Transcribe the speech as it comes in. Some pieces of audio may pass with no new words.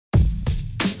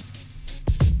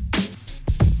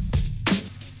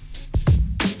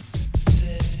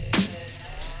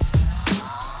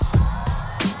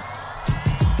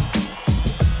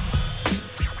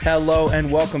Hello and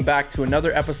welcome back to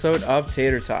another episode of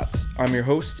Tater Tots. I'm your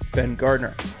host, Ben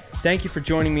Gardner. Thank you for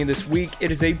joining me this week. It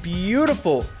is a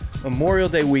beautiful Memorial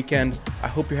Day weekend. I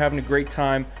hope you're having a great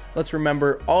time. Let's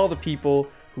remember all the people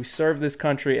who serve this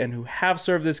country and who have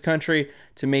served this country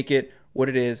to make it what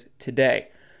it is today.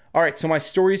 All right, so my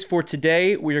stories for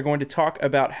today, we are going to talk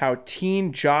about how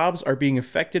teen jobs are being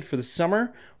affected for the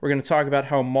summer. We're going to talk about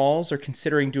how malls are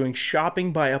considering doing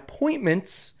shopping by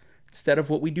appointments instead of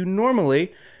what we do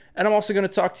normally. And I'm also going to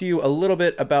talk to you a little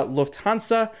bit about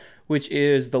Lufthansa, which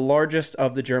is the largest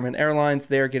of the German airlines.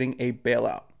 They are getting a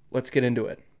bailout. Let's get into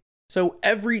it. So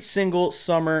every single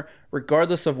summer,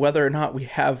 regardless of whether or not we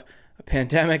have a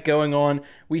pandemic going on,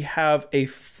 we have a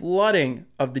flooding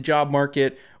of the job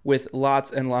market with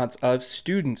lots and lots of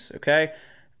students, okay?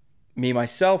 Me,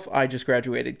 myself, I just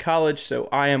graduated college, so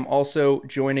I am also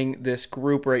joining this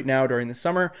group right now during the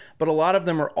summer, but a lot of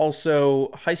them are also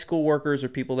high school workers or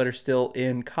people that are still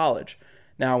in college.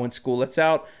 Now, when school lets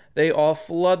out, they all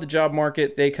flood the job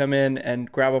market. They come in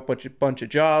and grab up a bunch of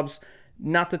jobs.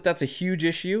 Not that that's a huge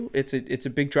issue. It's a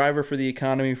big driver for the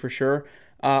economy for sure.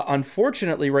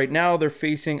 Unfortunately, right now, they're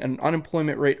facing an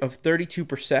unemployment rate of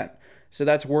 32%. So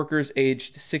that's workers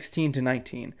aged 16 to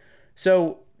 19.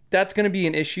 So that's going to be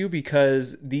an issue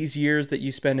because these years that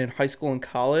you spend in high school and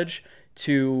college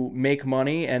to make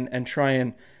money and try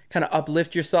and kind of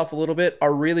uplift yourself a little bit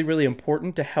are really, really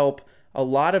important to help a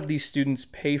lot of these students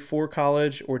pay for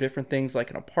college or different things like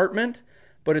an apartment.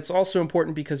 But it's also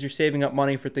important because you're saving up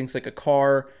money for things like a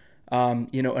car, an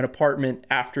apartment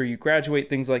after you graduate,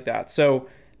 things like that. So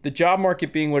the job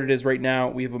market being what it is right now,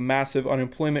 we have a massive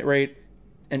unemployment rate,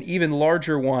 an even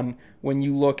larger one when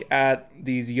you look at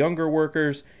these younger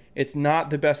workers. It's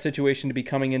not the best situation to be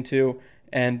coming into,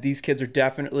 and these kids are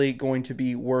definitely going to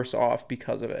be worse off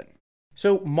because of it.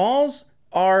 So malls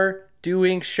are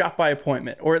doing shop by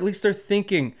appointment, or at least they're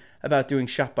thinking about doing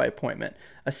shop by appointment.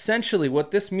 Essentially,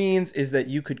 what this means is that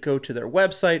you could go to their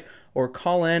website or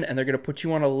call in, and they're going to put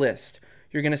you on a list.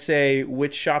 You're going to say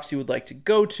which shops you would like to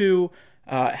go to,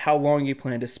 how long you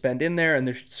plan to spend in there, and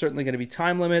there's certainly going to be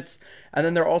time limits. And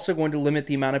then they're also going to limit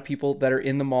the amount of people that are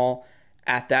in the mall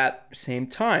at that same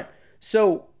time.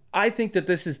 So I think that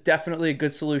this is definitely a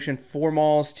good solution for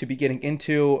malls to be getting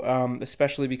into,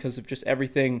 especially because of just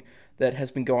everything that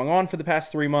has been going on for the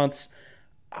past 3 months.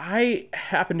 I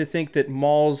happen to think that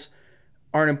malls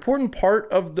are an important part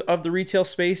of the retail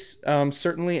space,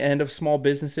 certainly, and of small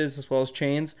businesses as well as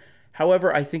chains.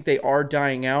 However, I think they are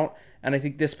dying out, and I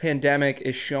think this pandemic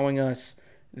is showing us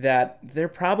that they're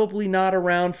probably not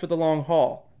around for the long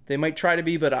haul. They might try to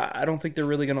be, but I don't think they're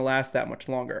really going to last that much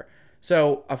longer.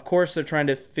 So, of course, they're trying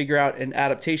to figure out an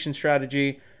adaptation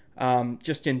strategy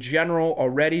just in general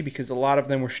already, because a lot of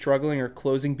them were struggling or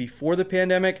closing before the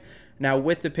pandemic. Now,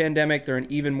 with the pandemic, they're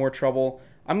in even more trouble.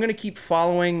 I'm going to keep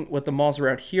following what the malls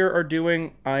around here are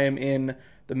doing. I am in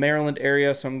the Maryland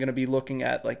area, so I'm going to be looking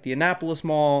at like the Annapolis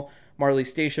Mall, Marley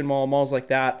Station Mall, malls like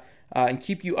that, and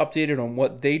keep you updated on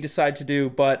what they decide to do.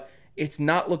 But it's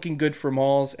not looking good for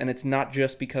malls, and it's not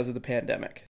just because of the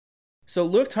pandemic. So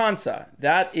Lufthansa,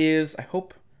 that is, I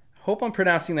hope I'm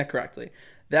pronouncing that correctly.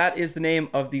 That is the name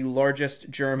of the largest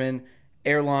German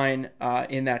airline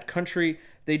in that country.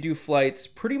 They do flights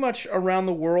pretty much around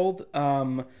the world.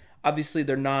 Obviously,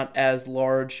 they're not as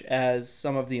large as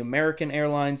some of the American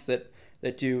airlines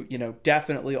that do,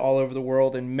 definitely all over the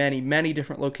world in many, many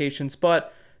different locations,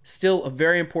 but still a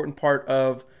very important part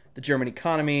of the German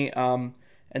economy,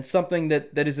 and something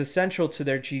that is essential to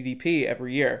their GDP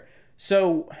every year.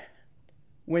 So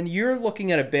when you're looking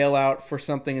at a bailout for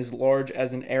something as large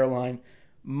as an airline,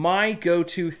 my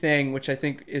go-to thing, which I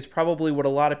think is probably what a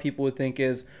lot of people would think,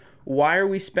 is why are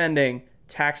we spending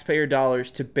taxpayer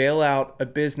dollars to bail out a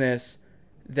business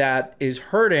that is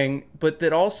hurting, but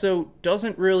that also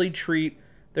doesn't really treat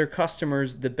their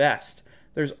customers the best?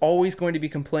 There's always going to be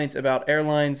complaints about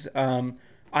airlines.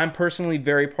 I'm personally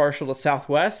very partial to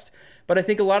Southwest, but I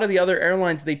think a lot of the other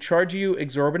airlines, they charge you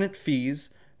exorbitant fees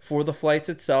for the flights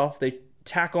itself. They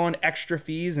tack on extra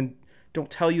fees and don't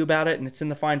tell you about it, and it's in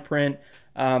the fine print.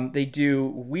 They do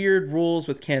weird rules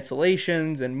with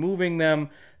cancellations and moving them.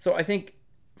 So I think,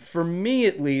 for me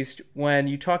at least, when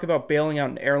you talk about bailing out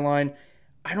an airline,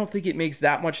 I don't think it makes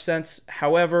that much sense.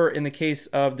 However, in the case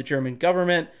of the German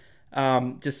government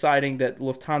deciding that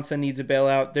Lufthansa needs a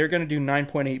bailout, they're going to do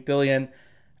 $9.8 billion.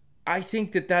 I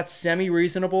think that that's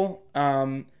semi-reasonable.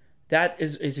 That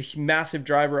is a massive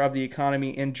driver of the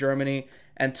economy in Germany,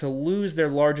 and to lose their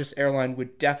largest airline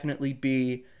would definitely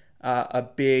be a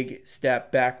big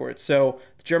step backwards. So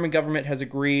the German government has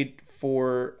agreed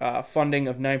for funding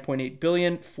of $9.8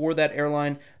 billion for that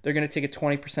airline. They're going to take a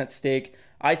 20% stake.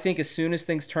 I think as soon as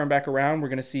things turn back around, we're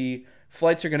going to see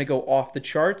flights are going to go off the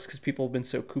charts because people have been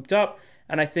so cooped up.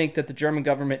 And I think that the German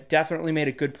government definitely made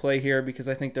a good play here because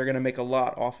I think they're going to make a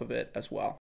lot off of it as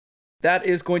well. That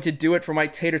is going to do it for my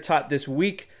Tater Tot this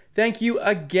week. Thank you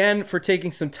again for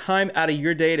taking some time out of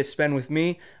your day to spend with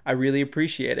me. I really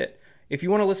appreciate it. If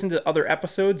you want to listen to other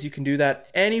episodes, you can do that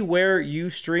anywhere you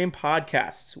stream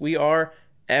podcasts. We are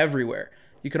everywhere.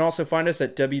 You can also find us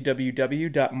at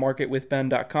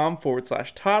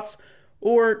www.marketwithben.com/tots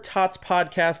or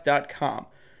totspodcast.com.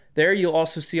 There you'll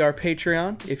also see our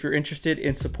Patreon if you're interested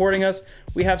in supporting us.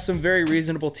 We have some very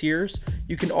reasonable tiers.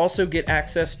 You can also get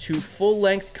access to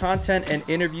full-length content and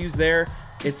interviews there.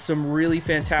 It's some really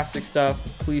fantastic stuff.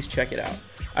 Please check it out.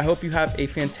 I hope you have a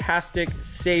fantastic,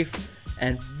 safe,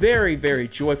 and very, very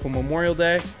joyful Memorial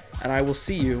Day, and I will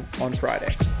see you on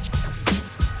Friday.